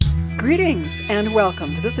Greetings and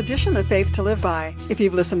welcome to this edition of Faith to Live By. If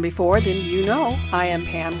you've listened before, then you know I am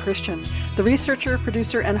Pam Christian, the researcher,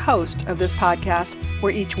 producer, and host of this podcast,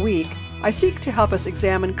 where each week I seek to help us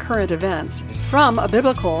examine current events from a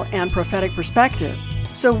biblical and prophetic perspective,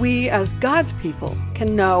 so we as God's people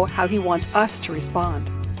can know how He wants us to respond.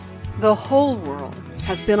 The whole world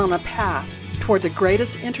has been on a path toward the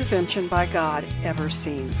greatest intervention by God ever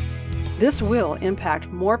seen. This will impact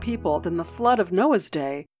more people than the flood of Noah's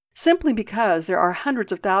day, simply because there are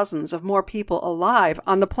hundreds of thousands of more people alive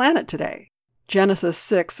on the planet today. Genesis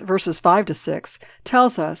 6, verses 5-6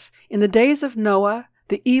 tells us, "In the days of Noah,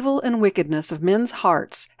 the evil and wickedness of men's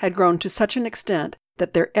hearts had grown to such an extent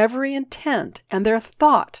that their every intent and their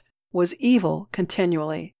thought was evil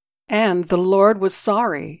continually. And the Lord was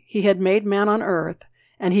sorry He had made man on earth,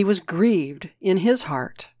 and He was grieved in His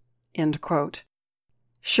heart." End quote.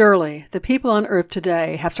 Surely, the people on earth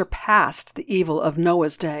today have surpassed the evil of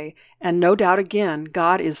Noah's day, and no doubt again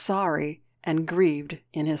God is sorry and grieved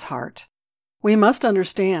in His heart. We must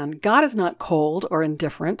understand God is not cold or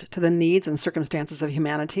indifferent to the needs and circumstances of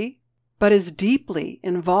humanity, but is deeply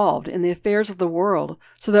involved in the affairs of the world,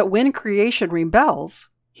 so that when creation rebels,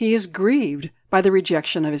 He is grieved by the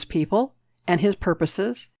rejection of His people and His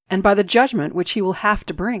purposes, and by the judgment which He will have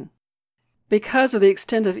to bring. Because of the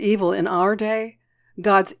extent of evil in our day,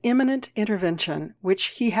 God's imminent intervention, which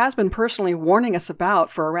He has been personally warning us about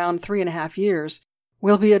for around 3.5 years,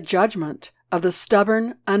 will be a judgment of the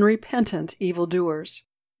stubborn, unrepentant evildoers.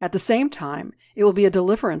 At the same time, it will be a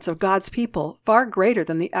deliverance of God's people far greater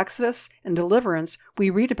than the exodus and deliverance we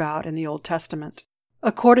read about in the Old Testament.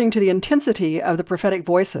 According to the intensity of the prophetic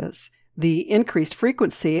voices, the increased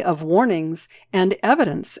frequency of warnings, and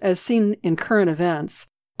evidence as seen in current events,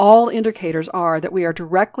 all indicators are that we are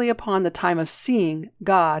directly upon the time of seeing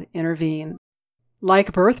God intervene.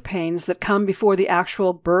 Like birth pains that come before the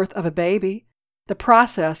actual birth of a baby, the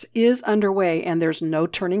process is underway and there's no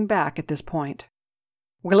turning back at this point.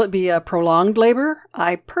 Will it be a prolonged labor?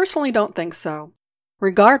 I personally don't think so.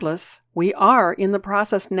 Regardless, we are in the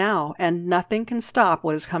process now and nothing can stop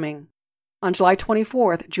what is coming. On July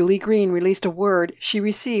 24th, Julie Green released a word she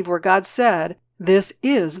received where God said, "This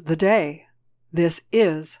is the day. This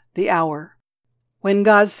is the hour." When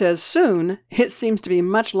God says soon, it seems to be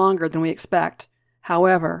much longer than we expect.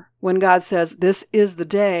 However, when God says this is the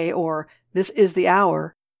day or this is the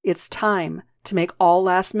hour, it's time to make all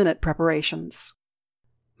last-minute preparations.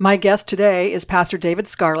 My guest today is Pastor David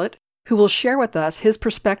Scarlett, who will share with us his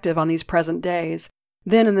perspective on these present days.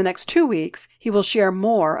 Then in the next 2 weeks, he will share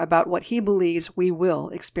more about what he believes we will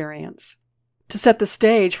experience. To set the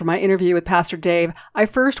stage for my interview with Pastor Dave, I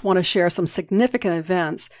first want to share some significant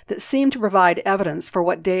events that seem to provide evidence for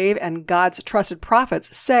what Dave and God's trusted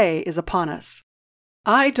prophets say is upon us.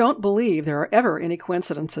 I don't believe there are ever any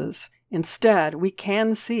coincidences. Instead, we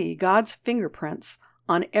can see God's fingerprints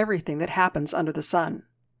on everything that happens under the sun.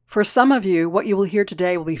 For some of you, what you will hear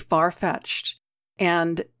today will be far-fetched,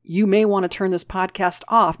 and you may want to turn this podcast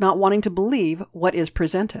off, not wanting to believe what is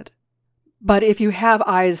presented. But if you have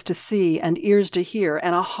eyes to see and ears to hear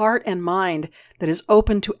and a heart and mind that is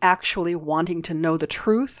open to actually wanting to know the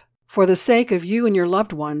truth, for the sake of you and your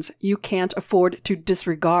loved ones, you can't afford to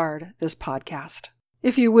disregard this podcast.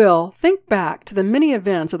 If you will, think back to the many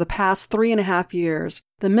events of the past 3.5 years,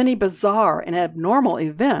 the many bizarre and abnormal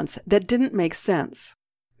events that didn't make sense.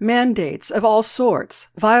 Mandates of all sorts,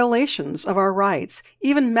 violations of our rights,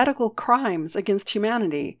 even medical crimes against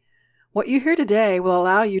humanity. What you hear today will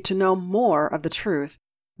allow you to know more of the truth,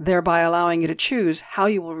 thereby allowing you to choose how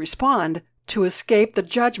you will respond to escape the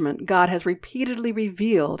judgment God has repeatedly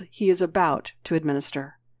revealed He is about to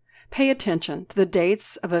administer. Pay attention to the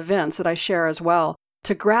dates of events that I share as well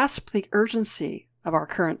to grasp the urgency of our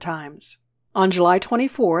current times. On July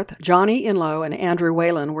 24th, Johnny Enlow and Andrew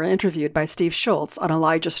Whalen were interviewed by Steve Schultz on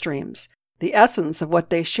Elijah Streams. The essence of what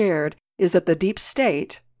they shared is that the deep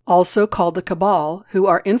state, also called the cabal, who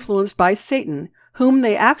are influenced by Satan, whom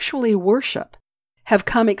they actually worship, have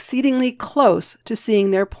come exceedingly close to seeing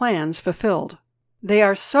their plans fulfilled. They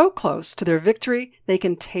are so close to their victory they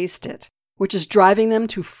can taste it, which is driving them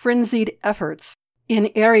to frenzied efforts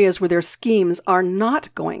in areas where their schemes are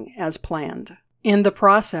not going as planned. In the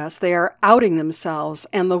process, they are outing themselves,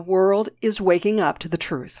 and the world is waking up to the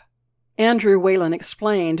truth. Andrew Whalen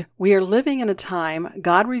explained, "We are living in a time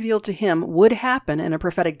God revealed to him would happen in a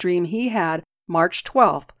prophetic dream he had March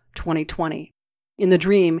 12, 2020. In the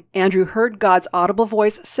dream, Andrew heard God's audible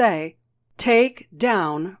voice say, 'Take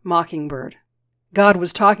down Mockingbird.' God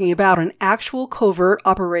was talking about an actual covert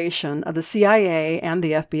operation of the CIA and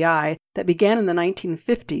the FBI that began in the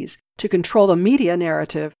 1950s to control the media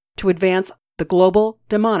narrative to advance the global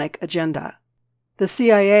demonic agenda. The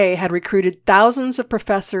CIA had recruited thousands of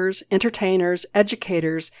professors, entertainers,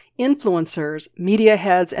 educators, influencers, media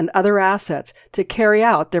heads, and other assets to carry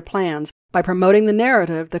out their plans by promoting the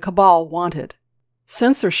narrative the cabal wanted.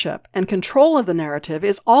 Censorship and control of the narrative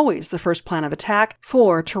is always the first plan of attack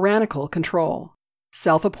for tyrannical control.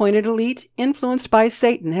 Self-appointed elite influenced by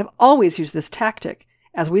Satan have always used this tactic,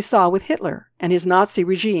 as we saw with Hitler and his Nazi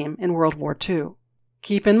regime in World War II.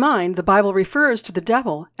 Keep in mind, the Bible refers to the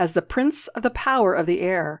devil as the prince of the power of the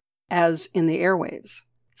air, as in the airwaves.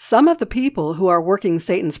 Some of the people who are working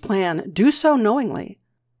Satan's plan do so knowingly.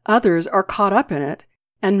 Others are caught up in it,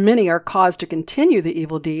 and many are caused to continue the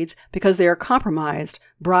evil deeds because they are compromised,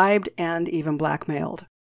 bribed, and even blackmailed.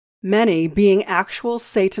 Many, being actual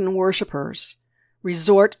Satan worshippers,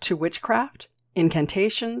 resort to witchcraft,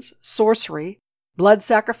 incantations, sorcery, blood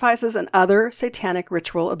sacrifices, and other satanic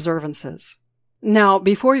ritual observances. Now,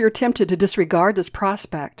 before you're tempted to disregard this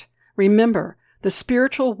prospect, remember, the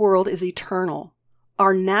spiritual world is eternal.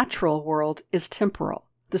 Our natural world is temporal.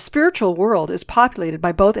 The spiritual world is populated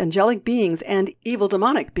by both angelic beings and evil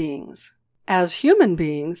demonic beings. As human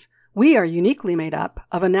beings, we are uniquely made up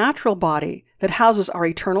of a natural body that houses our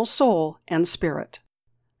eternal soul and spirit.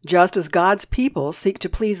 Just as God's people seek to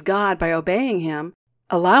please God by obeying Him,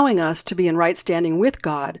 allowing us to be in right standing with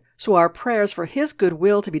God so our prayers for His good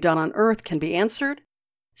will to be done on earth can be answered,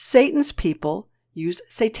 Satan's people use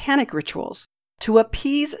satanic rituals to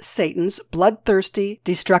appease Satan's bloodthirsty,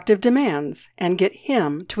 destructive demands and get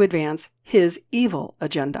him to advance his evil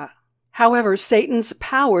agenda. However, Satan's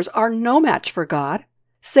powers are no match for God.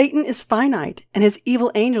 Satan is finite, and his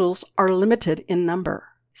evil angels are limited in number.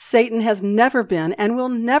 Satan has never been and will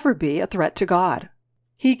never be a threat to God.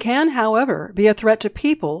 He can, however, be a threat to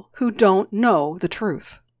people who don't know the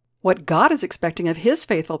truth. What God is expecting of His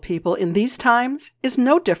faithful people in these times is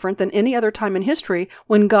no different than any other time in history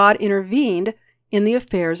when God intervened in the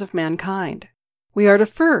affairs of mankind. We are to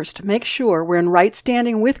first make sure we're in right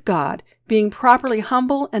standing with God, being properly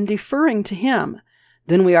humble and deferring to Him.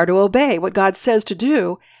 Then we are to obey what God says to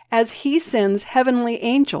do as He sends heavenly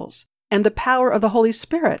angels and the power of the Holy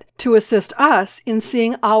Spirit to assist us in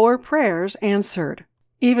seeing our prayers answered.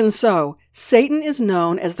 Even so, Satan is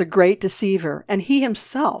known as the great deceiver, and he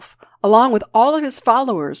himself, along with all of his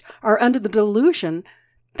followers, are under the delusion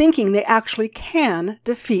thinking they actually can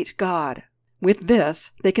defeat God. With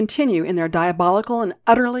this, they continue in their diabolical and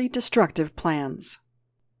utterly destructive plans.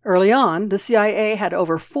 Early on, the CIA had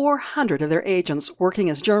over 400 of their agents working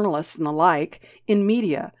as journalists and the like in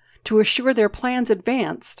media to assure their plans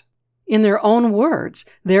advanced. In their own words,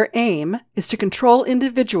 their aim is to control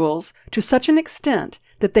individuals to such an extent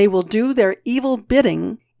that they will do their evil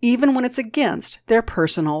bidding even when it's against their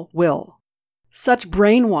personal will. Such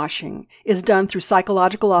brainwashing is done through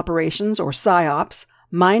psychological operations or PSYOPs,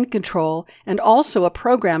 mind control, and also a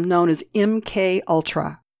program known as MK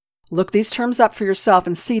Ultra. Look these terms up for yourself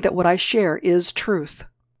and see that what I share is truth.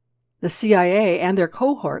 The CIA and their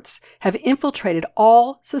cohorts have infiltrated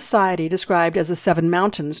all society described as the 7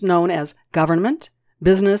 mountains known as government,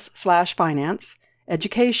 business/finance,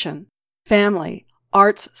 education, family,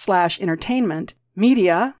 arts/entertainment,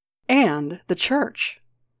 media, and the church.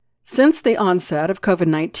 Since the onset of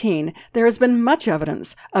COVID-19, there has been much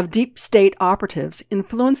evidence of deep state operatives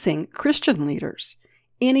influencing Christian leaders,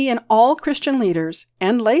 any and all Christian leaders,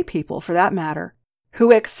 and lay people for that matter,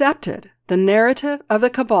 who accepted the narrative of the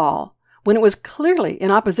cabal when it was clearly in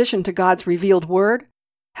opposition to God's revealed word,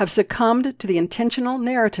 have succumbed to the intentional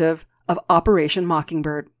narrative of Operation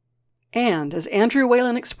Mockingbird. And as Andrew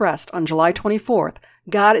Whalen expressed on July 24th,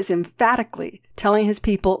 God is emphatically telling His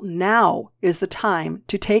people now is the time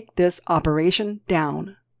to take this operation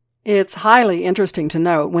down. It's highly interesting to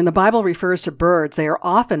note when the Bible refers to birds, they are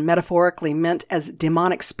often metaphorically meant as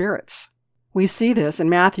demonic spirits. We see this in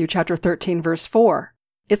Matthew chapter 13, verse 4.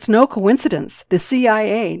 It's no coincidence the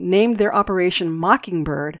CIA named their Operation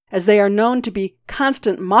Mockingbird, as they are known to be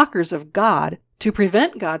constant mockers of God to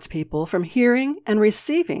prevent God's people from hearing and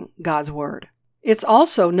receiving God's word. It's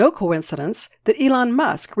also no coincidence that Elon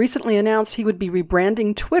Musk recently announced he would be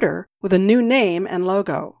rebranding Twitter with a new name and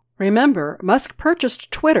logo. Remember, Musk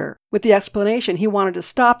purchased Twitter with the explanation he wanted to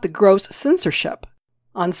stop the gross censorship.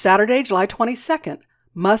 On Saturday, July 22nd,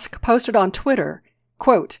 Musk posted on Twitter,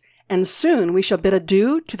 quote, "And soon we shall bid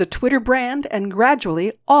adieu to the Twitter brand and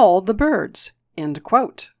gradually all the birds," end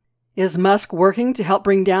quote. Is Musk working to help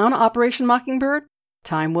bring down Operation Mockingbird?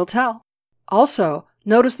 Time will tell. Also,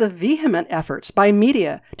 notice the vehement efforts by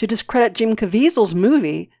media to discredit Jim Caviezel's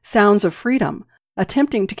movie, Sounds of Freedom,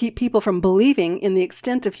 attempting to keep people from believing in the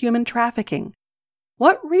extent of human trafficking.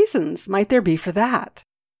 What reasons might there be for that?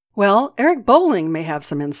 Well, Eric Bowling may have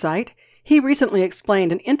some insight. He recently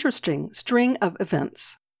explained an interesting string of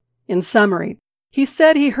events. In summary, he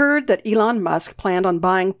said he heard that Elon Musk planned on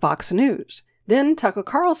buying Fox News. Then Tucker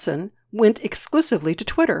Carlson went exclusively to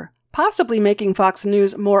Twitter, possibly making Fox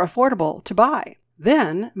News more affordable to buy.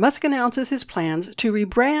 Then Musk announces his plans to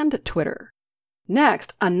rebrand Twitter.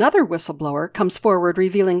 Next, another whistleblower comes forward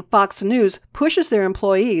revealing Fox News pushes their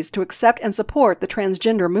employees to accept and support the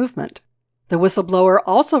transgender movement. The whistleblower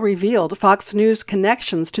also revealed Fox News'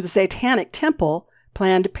 connections to the Satanic Temple,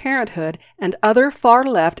 Planned Parenthood, and other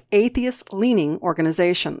far-left atheist-leaning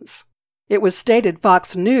organizations. It was stated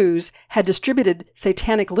Fox News had distributed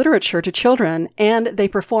satanic literature to children, and they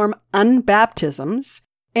perform unbaptisms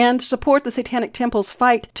and support the Satanic Temple's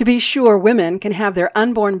fight to be sure women can have their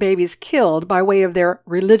unborn babies killed by way of their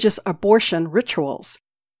religious abortion rituals,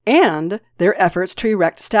 and their efforts to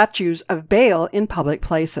erect statues of Baal in public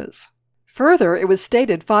places. Further, it was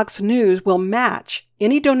stated Fox News will match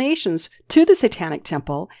any donations to the Satanic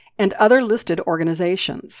Temple and other listed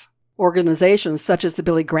organizations. Organizations such as the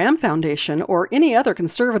Billy Graham Foundation or any other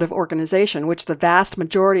conservative organization which the vast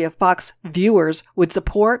majority of Fox viewers would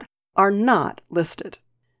support are not listed.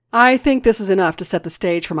 I think this is enough to set the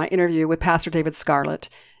stage for my interview with Pastor David Scarlett.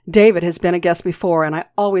 David has been a guest before, and I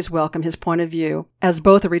always welcome his point of view as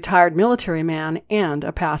both a retired military man and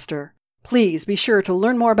a pastor. Please be sure to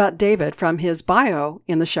learn more about David from his bio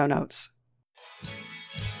in the show notes.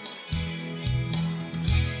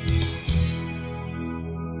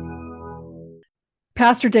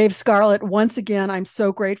 Pastor Dave Scarlett, once again, I'm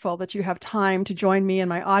so grateful that you have time to join me and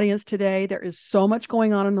my audience today. There is so much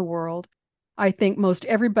going on in the world. I think most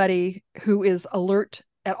everybody who is alert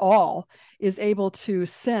at all is able to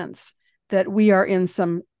sense that we are in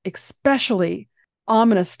some especially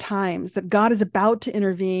ominous times, that God is about to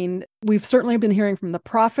intervene. We've certainly been hearing from the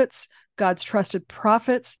prophets, God's trusted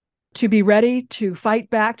prophets, to be ready to fight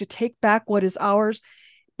back, to take back what is ours.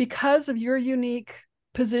 Because of your unique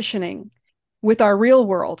positioning with our real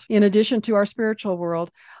world, in addition to our spiritual world,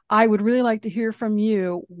 I would really like to hear from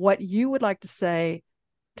you what you would like to say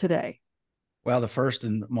today. Well, the first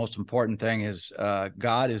and most important thing is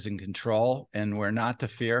God is in control and we're not to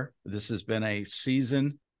fear. This has been a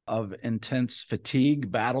season of intense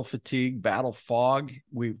fatigue, battle fog.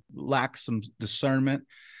 We lack some discernment.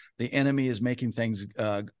 The enemy is making things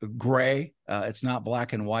gray. It's not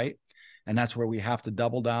black and white. And that's where we have to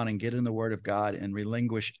double down and get in the Word of God and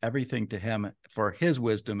relinquish everything to Him for His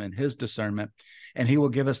wisdom and His discernment. And He will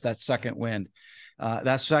give us that second wind.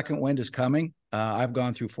 That second wind is coming. I've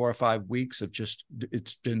gone through 4 or 5 weeks of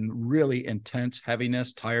it's been really intense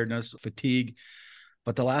heaviness, tiredness, fatigue.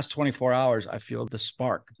 But the last 24 hours, I feel the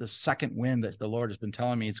spark, the second wind that the Lord has been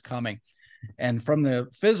telling me is coming. And from the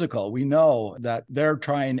physical, we know that they're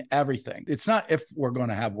trying everything. It's not if we're going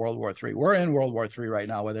to have World War III. We're in World War III right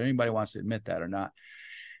now, whether anybody wants to admit that or not.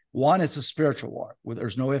 One, it's a spiritual war.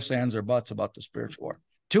 There's no ifs, ands, or buts about the spiritual war.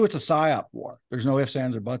 Two, it's a psyop war. There's no ifs,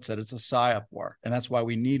 ands, or buts that it's a psyop war. And that's why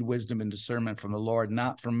we need wisdom and discernment from the Lord,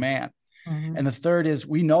 not from man. Mm-hmm. And the third is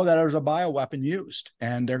we know that there's a bioweapon used,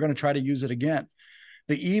 and they're going to try to use it again.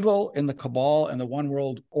 The evil in the cabal and the one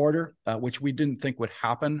world order, which we didn't think would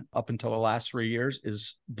happen up until the last 3 years,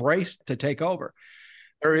 is braced to take over.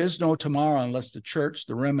 There is no tomorrow unless the church,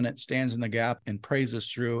 the remnant, stands in the gap and prays us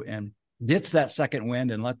through and gets that second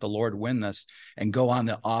wind and let the Lord win this and go on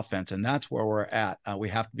the offense. And that's where we're at. We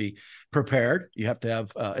have to be prepared. You have to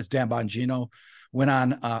have, as Dan Bongino went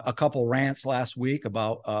on a couple rants last week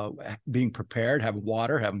about being prepared, having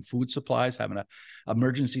water, having food supplies, having an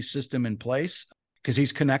emergency system in place. Because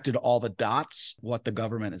he's connected all the dots, what the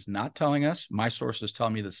government is not telling us. My sources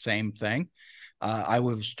tell me the same thing. I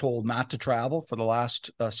was told not to travel for the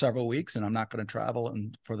last several weeks, and I'm not going to travel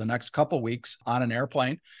for the next couple of weeks on an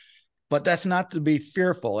airplane. But that's not to be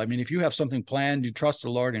fearful. I mean, if you have something planned, you trust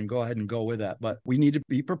the Lord and go ahead and go with that. But we need to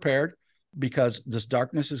be prepared because this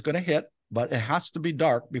darkness is going to hit, but it has to be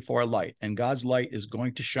dark before light. And God's light is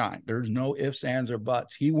going to shine. There's no ifs, ands, or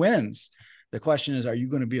buts. He wins. The question is, are you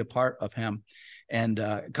going to be a part of Him? And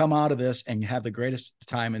come out of this and you have the greatest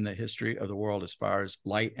time in the history of the world as far as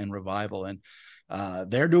light and revival. And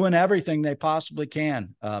they're doing everything they possibly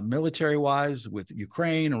can, military-wise, with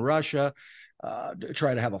Ukraine and Russia,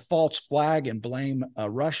 try to have a false flag and blame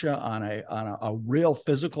Russia on a real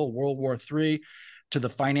physical World War III, to the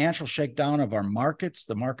financial shakedown of our markets.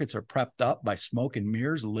 The markets are prepped up by smoke and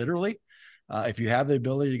mirrors, literally. If you have the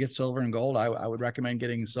ability to get silver and gold, I would recommend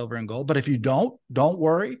getting silver and gold. But if you don't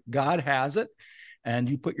worry. God has it. And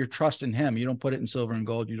you put your trust in Him. You don't put it in silver and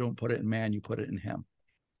gold. You don't put it in man. You put it in Him.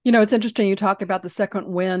 You know, it's interesting you talk about the second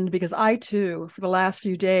wind, because I too, for the last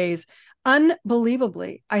few days,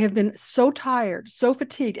 unbelievably, I have been so tired, so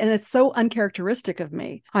fatigued, and it's so uncharacteristic of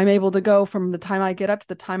me. I'm able to go from the time I get up to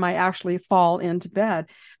the time I actually fall into bed.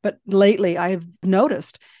 But lately, I have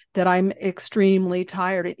noticed that I'm extremely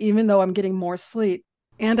tired, even though I'm getting more sleep.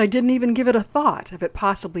 And I didn't even give it a thought of it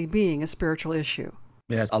possibly being a spiritual issue.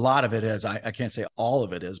 Yes, a lot of it is. I can't say all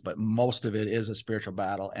of it is, but most of it is a spiritual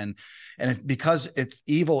battle, and because it's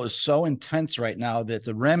evil is so intense right now that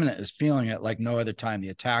the remnant is feeling it like no other time. The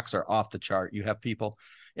attacks are off the chart. You have people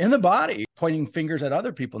in the body pointing fingers at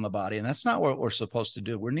other people in the body, and that's not what we're supposed to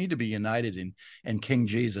do. We need to be united in King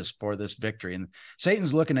Jesus for this victory. And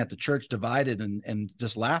Satan's looking at the church divided and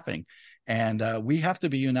just laughing, and we have to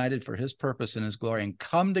be united for His purpose and His glory, and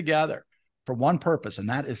come together for one purpose, and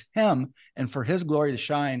that is Him and for His glory to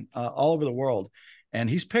shine all over the world. And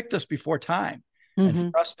He's picked us before time. Mm-hmm.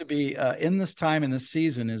 And for us to be in this time, in this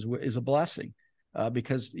season is a blessing,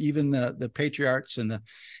 because even the patriarchs and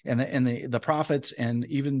the prophets and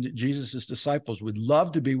even Jesus's disciples would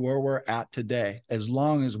love to be where we're at today, as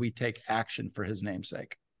long as we take action for His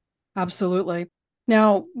namesake. Absolutely.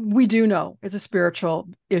 Now, we do know it's a spiritual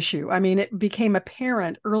issue. I mean, it became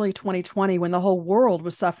apparent early 2020 when the whole world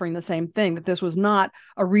was suffering the same thing, that this was not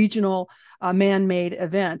a regional man-made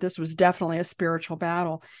event. This was definitely a spiritual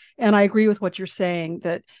battle. And I agree with what you're saying,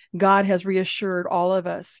 that God has reassured all of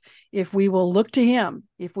us. If we will look to Him,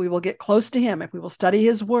 if we will get close to Him, if we will study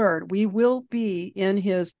His word, we will be in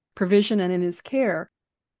His provision and in His care.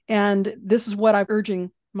 And this is what I'm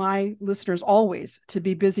urging my listeners always to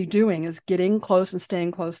be busy doing, is getting close and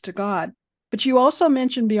staying close to God. But you also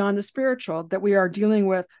mentioned beyond the spiritual that we are dealing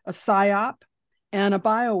with a psyop and a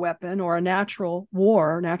bioweapon, or a natural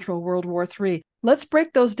war, natural World War III. Let's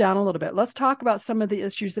break those down a little bit. Let's talk about some of the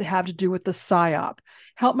issues that have to do with the psyop.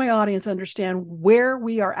 Help my audience understand where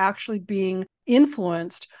we are actually being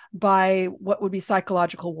influenced by what would be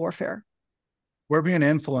psychological warfare. We're being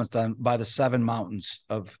influenced by the seven mountains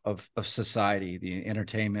of society, the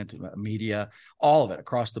entertainment, media, all of it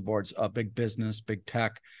across the boards, big business, big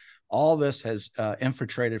tech. All this has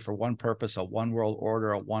infiltrated for one purpose: a one world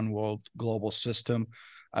order, a one world global system,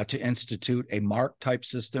 to institute a mark type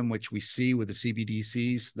system, which we see with the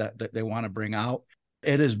CBDCs that they want to bring out.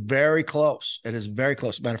 It is very close. It is very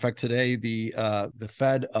close. Matter of fact, today the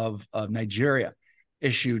Fed of Nigeria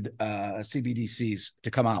issued CBDCs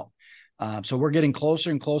to come out. So we're getting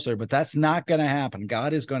closer and closer, but that's not going to happen.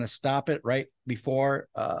 God is going to stop it right before,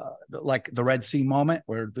 like the Red Sea moment,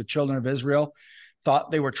 where the children of Israel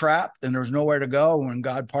thought they were trapped and there was nowhere to go when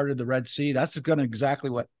God parted the Red Sea. That's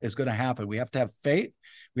exactly what is going to happen. We have to have faith.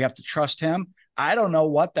 We have to trust Him. I don't know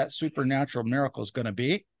what that supernatural miracle is going to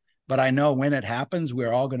be, but I know when it happens,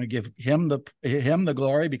 we're all going to give Him the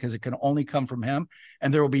glory, because it can only come from Him.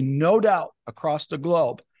 And there will be no doubt across the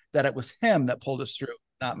globe that it was Him that pulled us through,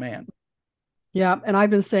 not man. Yeah. And I've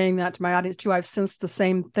been saying that to my audience too. I've sensed the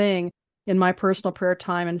same thing in my personal prayer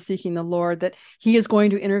time and seeking the Lord, that He is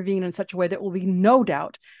going to intervene in such a way that will be no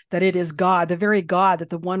doubt that it is God, the very God that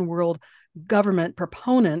the one world government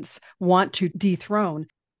proponents want to dethrone.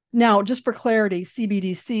 Now, just for clarity,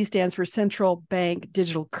 CBDC stands for Central Bank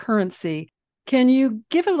Digital Currency. Can you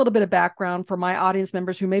give a little bit of background for my audience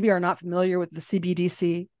members who maybe are not familiar with the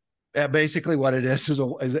CBDC? Basically, what it is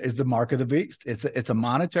the mark of the beast. It's a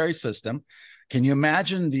monetary system. Can you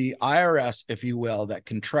imagine the IRS, if you will, that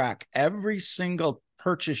can track every single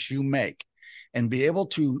purchase you make and be able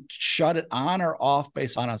to shut it on or off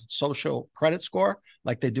based on a social credit score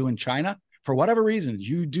like they do in China? For whatever reasons,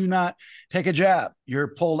 you do not take a jab, you're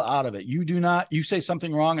pulled out of it. You say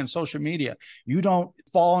something wrong in social media, you don't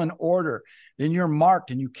fall in order, then you're marked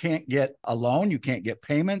and you can't get a loan, you can't get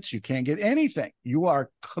payments, you can't get anything. You are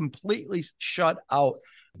completely shut out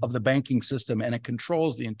of the banking system, and it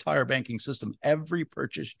controls the entire banking system, every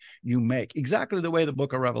purchase you make, exactly the way the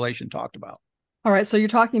book of Revelation talked about. All right, so you're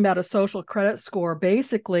talking about a social credit score.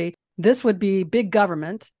 Basically, this would be big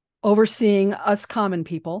government overseeing us common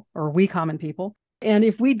people, or we common people. And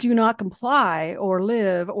if we do not comply or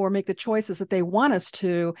live or make the choices that they want us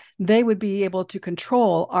to, they would be able to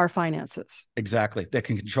control our finances. Exactly. They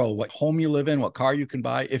can control what home you live in, what car you can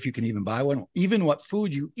buy, if you can even buy one, even what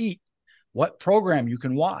food you eat, what program you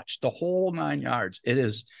can watch, the whole 9 yards. It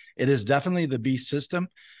is definitely the beast system.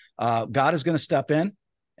 God is going to step in,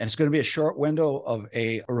 and it's going to be a short window of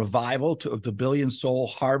a revival of the billion soul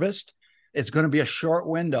harvest. It's going to be a short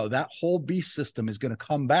window. That whole beast system is going to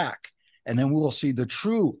come back. And then we will see the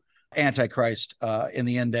true Antichrist in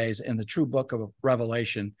the end days, and the true book of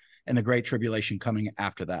Revelation and the Great Tribulation coming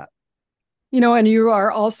after that. You know, and you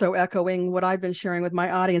are also echoing what I've been sharing with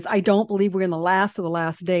my audience. I don't believe we're in the last of the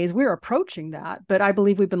last days. We're approaching that, but I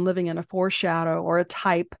believe we've been living in a foreshadow or a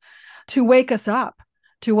type to wake us up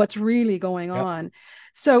to what's really going Yep. on.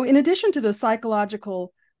 So in addition to the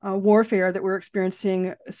psychological warfare that we're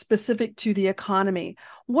experiencing specific to the economy,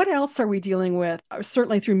 what else are we dealing with?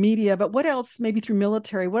 Certainly through media, but what else, maybe through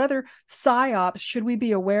military? What other psyops should we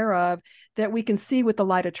be aware of that we can see with the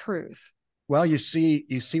light of truth? Well, you see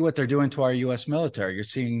what they're doing to our U.S. military. You're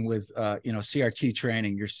seeing with CRT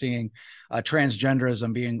training. You're seeing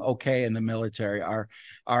transgenderism being okay in the military. Our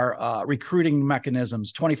recruiting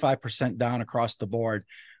mechanisms 25% down across the board,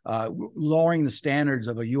 lowering the standards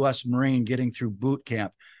of a U.S. Marine getting through boot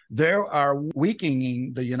camp. They are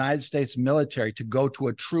weakening the United States military to go to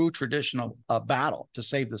a true traditional battle to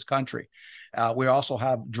save this country. We also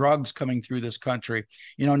have drugs coming through this country.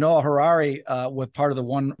 Noah Harari, with part of the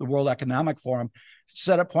World Economic Forum,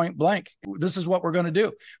 said it point blank. This is what we're going to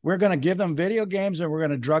do. We're going to give them video games and we're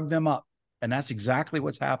going to drug them up. And that's exactly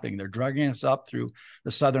what's happening. They're drugging us up through the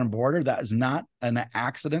southern border. That is not an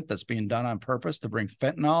accident. That's being done on purpose to bring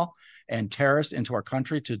fentanyl and terrorists into our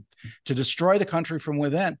country to destroy the country from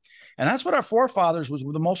within. And that's what our forefathers were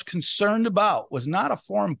the most concerned about, was not a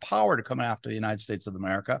foreign power to come after the United States of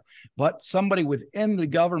America, but somebody within the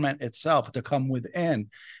government itself to come within.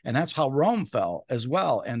 And that's how Rome fell as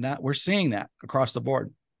well. And that we're seeing that across the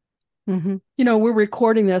board. Mm-hmm. We're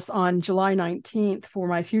recording this on July 19th for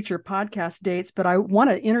my future podcast dates, but I want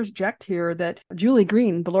to interject here that Julie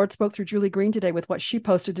Green, the Lord spoke through Julie Green today with what she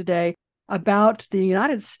posted today about the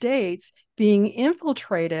United States being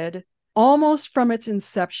infiltrated almost from its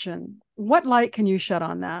inception. What light can you shed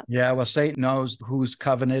on that? Yeah, well, Satan knows who's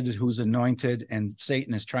covenanted, who's anointed, and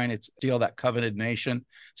Satan is trying to steal that covenanted nation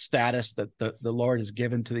status that the Lord has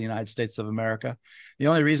given to the United States of America. The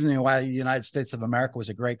only reason why the United States of America was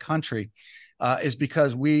a great country is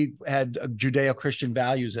because we had Judeo-Christian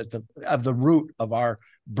values at the root of our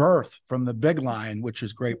birth from the big line, which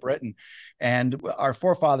is Great Britain. And our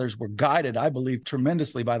forefathers were guided, I believe,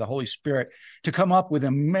 tremendously by the Holy Spirit to come up with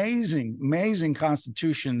amazing, amazing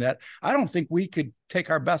constitution that I don't think we could take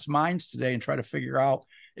our best minds today and try to figure out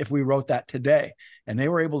if we wrote that today. And they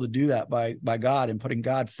were able to do that by God and putting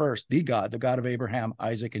God first, the God of Abraham,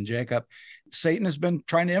 Isaac, and Jacob. Satan has been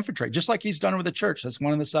trying to infiltrate, just like he's done with the church. That's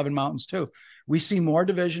one of the 7 mountains too. We see more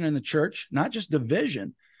division in the church, not just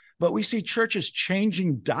division, but we see churches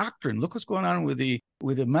changing doctrine. Look what's going on with the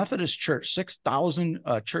Methodist Church. 6,000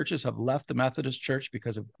 churches have left the Methodist Church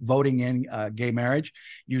because of voting in gay marriage.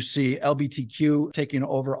 You see LGBTQ taking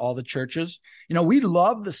over all the churches. We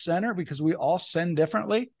love the center because we all sin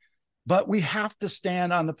differently, but we have to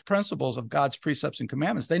stand on the principles of God's precepts and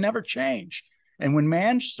commandments. They never change. And when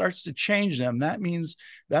man starts to change them, that means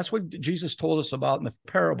that's what Jesus told us about in the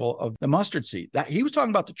parable of the mustard seed. That he was talking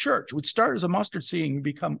about the church. It would start as a mustard seed and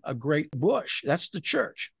become a great bush. That's the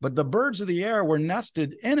church. But the birds of the air were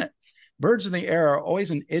nested in it. Birds of the air are always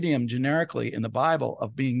an idiom generically in the Bible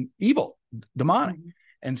of being evil, demonic. Mm-hmm.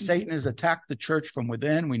 And Satan has attacked the church from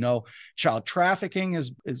within. We know child trafficking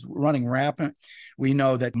is running rampant. We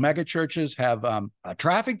know that mega churches have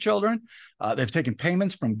trafficked children. They've taken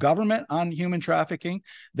payments from government on human trafficking.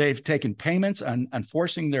 They've taken payments on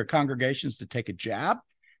forcing their congregations to take a jab,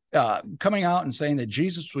 coming out and saying that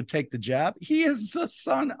Jesus would take the jab. He is the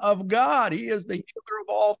Son of God. He is the healer of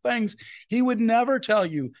all things. He would never tell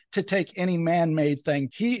you to take any man-made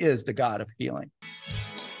thing. He is the God of healing.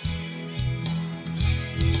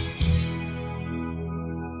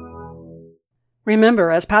 Remember,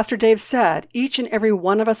 as Pastor Dave said, each and every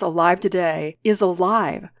one of us alive today is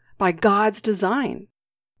alive by God's design.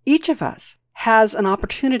 Each of us has an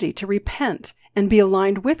opportunity to repent and be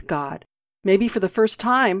aligned with God, maybe for the first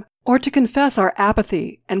time, or to confess our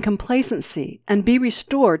apathy and complacency and be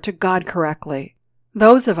restored to God correctly.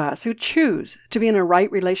 Those of us who choose to be in a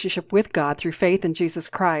right relationship with God through faith in Jesus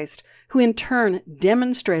Christ, who in turn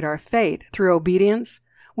demonstrate our faith through obedience,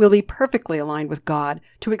 will be perfectly aligned with God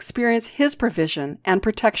to experience His provision and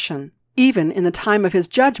protection, even in the time of His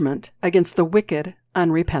judgment against the wicked,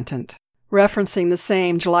 unrepentant. Referencing the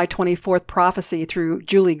same July 24th prophecy through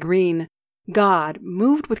Julie Green, God,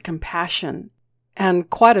 moved with compassion and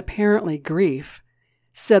quite apparently grief,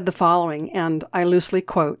 said the following, and I loosely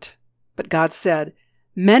quote, "But God said,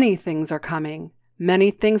 'Many things are coming.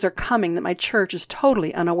 Many things are coming that my church is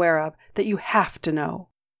totally unaware of, that you have to know.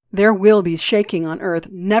 There will be shaking on earth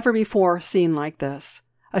never before seen like this,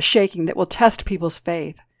 a shaking that will test people's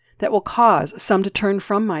faith, that will cause some to turn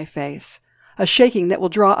from my face, a shaking that will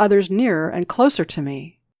draw others nearer and closer to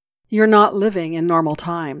me.' You're not living in normal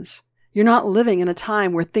times. You're not living in a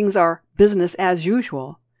time where things are business as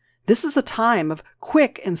usual. This is a time of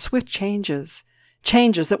quick and swift changes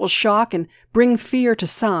that will shock and bring fear to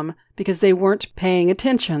some because they weren't paying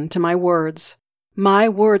attention to my words. My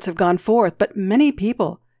words have gone forth, but many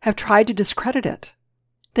people have tried to discredit it.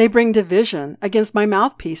 They bring division against my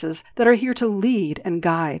mouthpieces that are here to lead and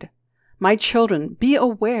guide. My children, be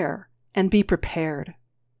aware and be prepared.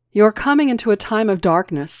 You are coming into a time of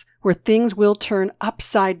darkness where things will turn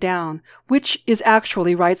upside down, which is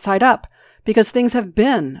actually right side up, because things have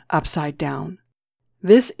been upside down.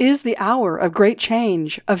 This is the hour of great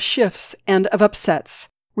change, of shifts and of upsets,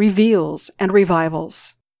 reveals and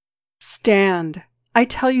revivals. Stand. I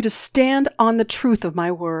tell you to stand on the truth of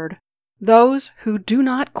my word. Those who do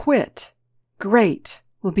not quit, great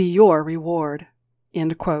will be your reward.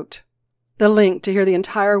 End quote. The link to hear the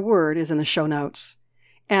entire word is in the show notes.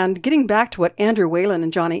 And getting back to what Andrew Whalen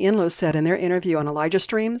and Johnny Enlow said in their interview on Elijah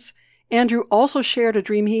Streams, Andrew also shared a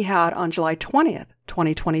dream he had on July 20th,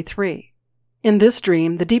 2023. In this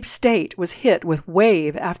dream, the deep state was hit with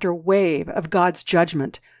wave after wave of God's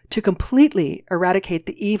judgment to completely eradicate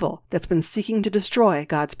the evil that's been seeking to destroy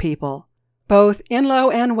God's people. Both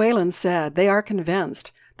Enlow and Whalen said they are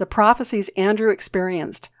convinced the prophecies Andrew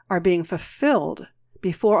experienced are being fulfilled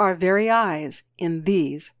before our very eyes in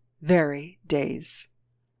these very days.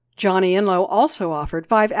 Johnny Enlow also offered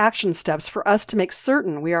 5 action steps for us to make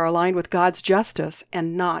certain we are aligned with God's justice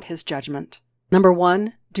and not his judgment. Number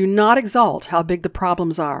 1, do not exalt how big the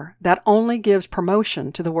problems are. That only gives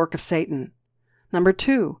promotion to the work of Satan. Number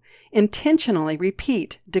 2, intentionally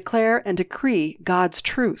repeat, declare, and decree God's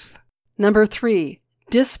truth. Number 3,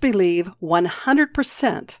 disbelieve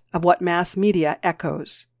 100% of what mass media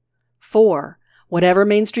echoes. 4, whatever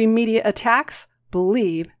mainstream media attacks,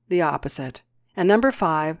 believe the opposite. And number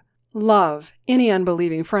 5, love any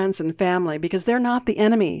unbelieving friends and family because they're not the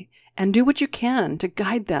enemy, and do what you can to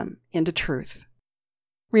guide them into truth.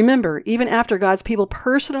 Remember, even after God's people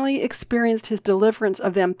personally experienced his deliverance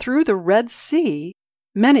of them through the Red Sea,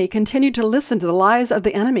 many continued to listen to the lies of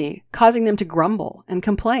the enemy, causing them to grumble and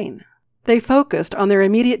complain. They focused on their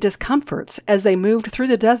immediate discomforts as they moved through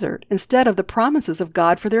the desert instead of the promises of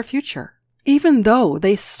God for their future. Even though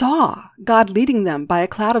they saw God leading them by a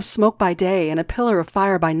cloud of smoke by day and a pillar of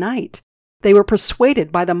fire by night, they were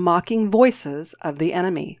persuaded by the mocking voices of the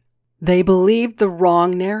enemy. They believed the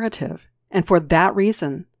wrong narrative, and for that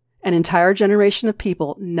reason, an entire generation of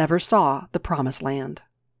people never saw the promised land.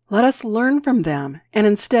 Let us learn from them and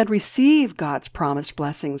instead receive God's promised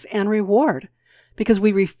blessings and reward, because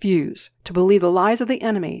we refuse to believe the lies of the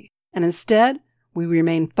enemy, and instead we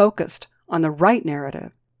remain focused on the right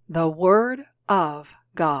narrative, the Word of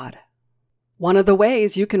God. One of the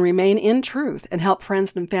ways you can remain in truth and help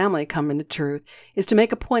friends and family come into truth is to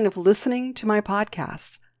make a point of listening to my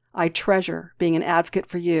podcasts. I treasure being an advocate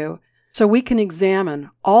for you so we can examine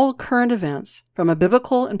all current events from a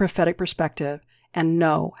biblical and prophetic perspective and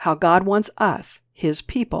know how God wants us, his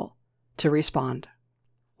people, to respond.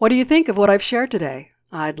 What do you think of what I've shared today?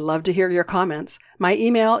 I'd love to hear your comments. My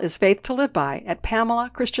email is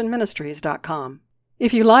faithtoliveby@PamelaChristianMinistries.com.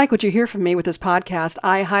 If you like what you hear from me with this podcast,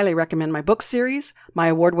 I highly recommend my book series, my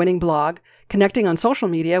award-winning blog, connecting on social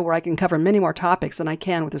media where I can cover many more topics than I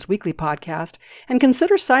can with this weekly podcast, and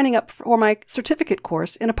consider signing up for my certificate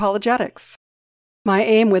course in apologetics. My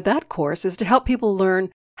aim with that course is to help people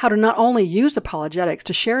learn how to not only use apologetics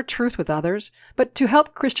to share truth with others, but to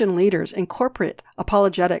help Christian leaders incorporate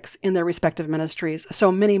apologetics in their respective ministries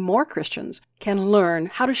so many more Christians can learn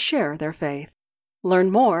how to share their faith.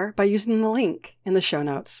 Learn more by using the link in the show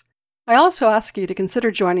notes. I also ask you to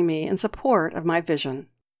consider joining me in support of my vision.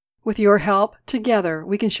 With your help, together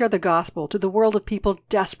we can share the gospel to the world of people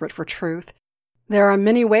desperate for truth. There are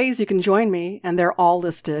many ways you can join me, and they're all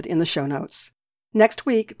listed in the show notes. Next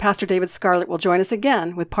week, Pastor David Scarlett will join us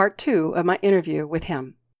again with part 2 of my interview with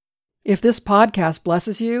him. If this podcast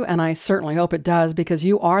blesses you, and I certainly hope it does because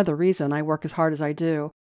you are the reason I work as hard as I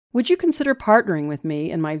do, would you consider partnering with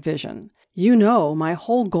me in my vision? You know my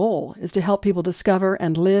whole goal is to help people discover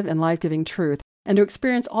and live in life-giving truth and to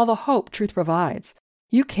experience all the hope truth provides.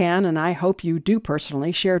 You can, and I hope you do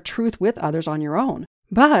personally, share truth with others on your own.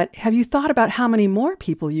 But have you thought about how many more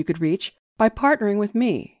people you could reach by partnering with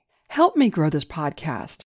me? Help me grow this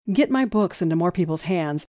podcast, get my books into more people's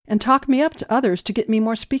hands, and talk me up to others to get me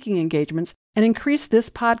more speaking engagements and increase this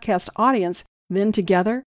podcast audience. Then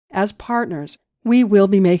together, as partners, we will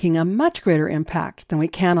be making a much greater impact than we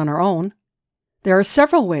can on our own. There are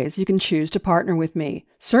several ways you can choose to partner with me.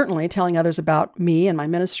 Certainly, telling others about me and my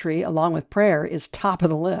ministry along with prayer is top of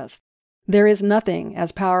the list. There is nothing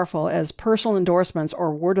as powerful as personal endorsements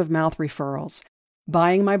or word-of-mouth referrals.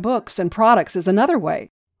 Buying my books and products is another way.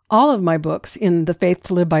 All of my books in the Faith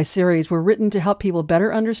to Live By series were written to help people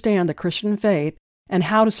better understand the Christian faith and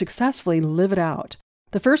how to successfully live it out.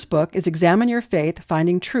 The first book is Examine Your Faith,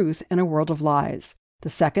 Finding Truth in a World of Lies. The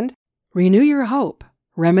second, Renew Your Hope,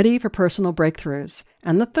 Remedy for Personal Breakthroughs.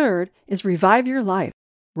 And the third is Revive Your Life,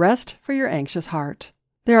 Rest for Your Anxious Heart.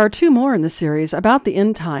 There are 2 more in the series about the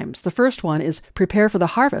end times. The first one is Prepare for the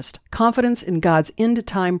Harvest, Confidence in God's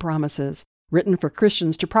End-Time Promises, written for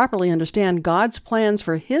Christians to properly understand God's plans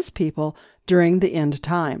for His people during the end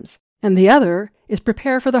times. And the other is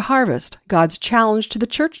Prepare for the Harvest, God's Challenge to the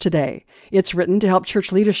Church Today. It's written to help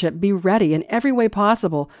church leadership be ready in every way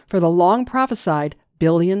possible for the long-prophesied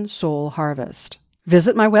billion-soul harvest.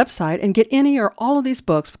 Visit my website and get any or all of these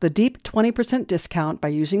books with a deep 20% discount by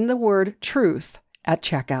using the word TRUTH at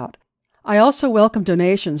checkout. I also welcome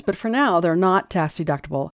donations, but for now they're not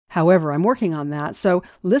tax-deductible. However, I'm working on that, so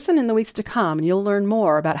listen in the weeks to come and you'll learn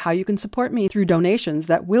more about how you can support me through donations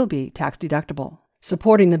that will be tax-deductible.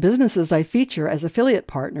 Supporting the businesses I feature as affiliate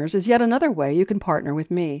partners is yet another way you can partner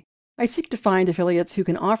with me. I seek to find affiliates who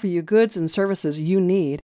can offer you goods and services you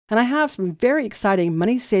need, and I have some very exciting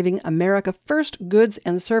money-saving America First goods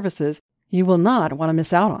and services you will not want to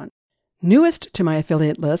miss out on. Newest to my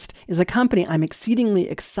affiliate list is a company I'm exceedingly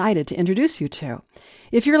excited to introduce you to.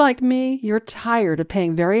 If you're like me, you're tired of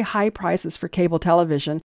paying very high prices for cable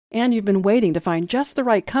television, and you've been waiting to find just the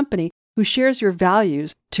right company who shares your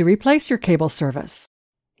values to replace your cable service.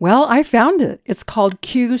 Well, I found it. It's called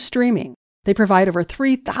Q Streaming. They provide over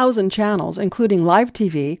 3,000 channels, including live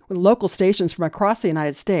TV with local stations from across the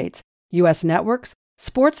United States, U.S. networks,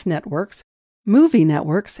 sports networks, movie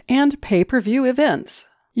networks, and pay-per-view events.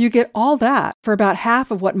 You get all that for about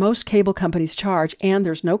half of what most cable companies charge, and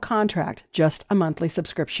there's no contract, just a monthly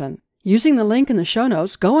subscription. Using the link in the show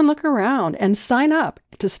notes, go and look around and sign up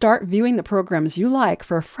to start viewing the programs you like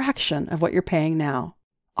for a fraction of what you're paying now.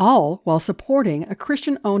 All while supporting a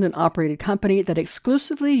Christian-owned and operated company that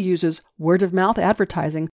exclusively uses word-of-mouth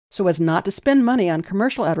advertising so as not to spend money on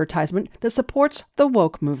commercial advertisement that supports the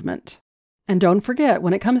woke movement. And don't forget,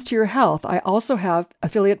 when it comes to your health, I also have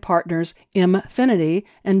affiliate partners Mfinity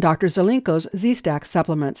and Dr. Zelenko's Z-Stack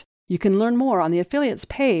supplements. You can learn more on the affiliates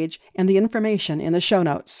page and the information in the show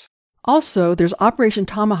notes. Also, there's Operation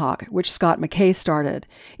Tomahawk, which Scott McKay started.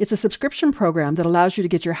 It's a subscription program that allows you to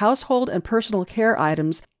get your household and personal care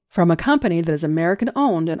items from a company that is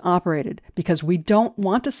American-owned and operated, because we don't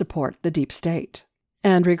want to support the deep state.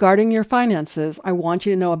 And regarding your finances, I want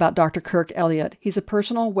you to know about Dr. Kirk Elliott. He's a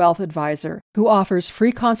personal wealth advisor who offers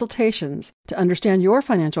free consultations to understand your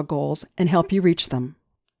financial goals and help you reach them.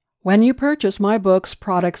 When you purchase my books,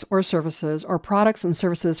 products, or services, or products and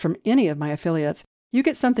services from any of my affiliates, you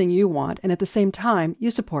get something you want, and at the same time, you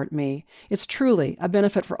support me. It's truly a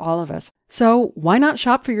benefit for all of us. So why not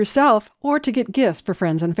shop for yourself or to get gifts for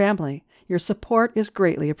friends and family? Your support is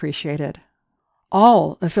greatly appreciated.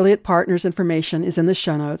 All affiliate partners' information is in the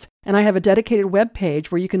show notes, and I have a dedicated web page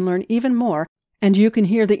where you can learn even more, and you can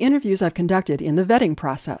hear the interviews I've conducted in the vetting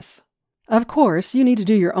process. Of course, you need to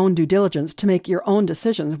do your own due diligence to make your own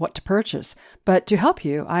decisions what to purchase, but to help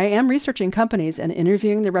you, I am researching companies and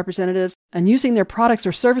interviewing their representatives and using their products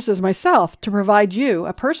or services myself to provide you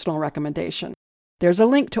a personal recommendation. There's a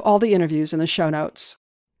link to all the interviews in the show notes.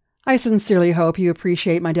 I sincerely hope you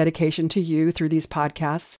appreciate my dedication to you through these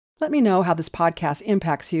podcasts. Let me know how this podcast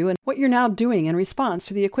impacts you and what you're now doing in response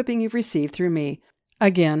to the equipping you've received through me.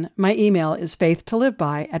 Again, my email is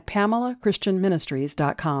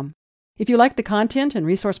faithtoliveby@PamelaChristianMinistries.com. If you like the content and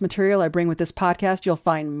resource material I bring with this podcast, you'll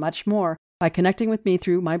find much more by connecting with me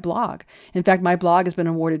through my blog. In fact, my blog has been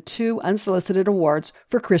awarded 2 unsolicited awards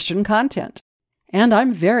for Christian content. And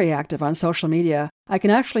I'm very active on social media. I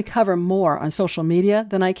can actually cover more on social media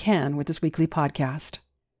than I can with this weekly podcast.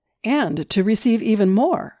 And to receive even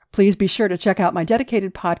more, please be sure to check out my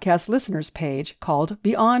dedicated podcast listeners page called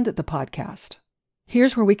Beyond the Podcast.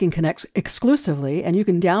 Here's where we can connect exclusively, and you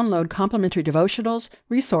can download complimentary devotionals,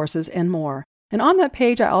 resources, and more. And on that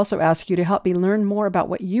page, I also ask you to help me learn more about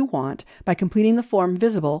what you want by completing the form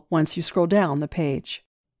visible once you scroll down the page.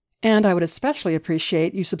 And I would especially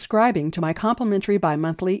appreciate you subscribing to my complimentary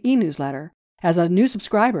bi-monthly e-newsletter. As a new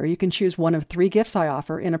subscriber, you can choose one of 3 gifts I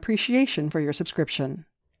offer in appreciation for your subscription.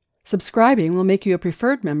 Subscribing will make you a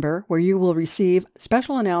preferred member, where you will receive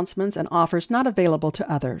special announcements and offers not available to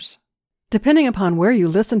others. Depending upon where you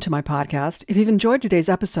listen to my podcast, if you've enjoyed today's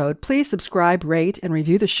episode, please subscribe, rate, and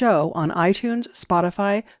review the show on iTunes,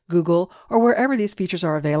 Spotify, Google, or wherever these features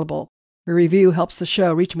are available. A review helps the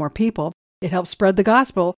show reach more people, it helps spread the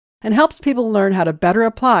gospel, and helps people learn how to better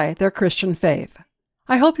apply their Christian faith.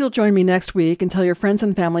 I hope you'll join me next week and tell your friends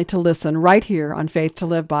and family to listen right here on Faith to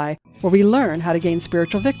Live By, where we learn how to gain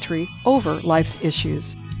spiritual victory over life's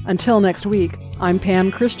issues. Until next week, I'm Pam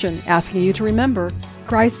Christian, asking you to remember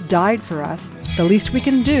Christ died for us. The least we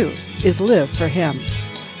can do is live for Him.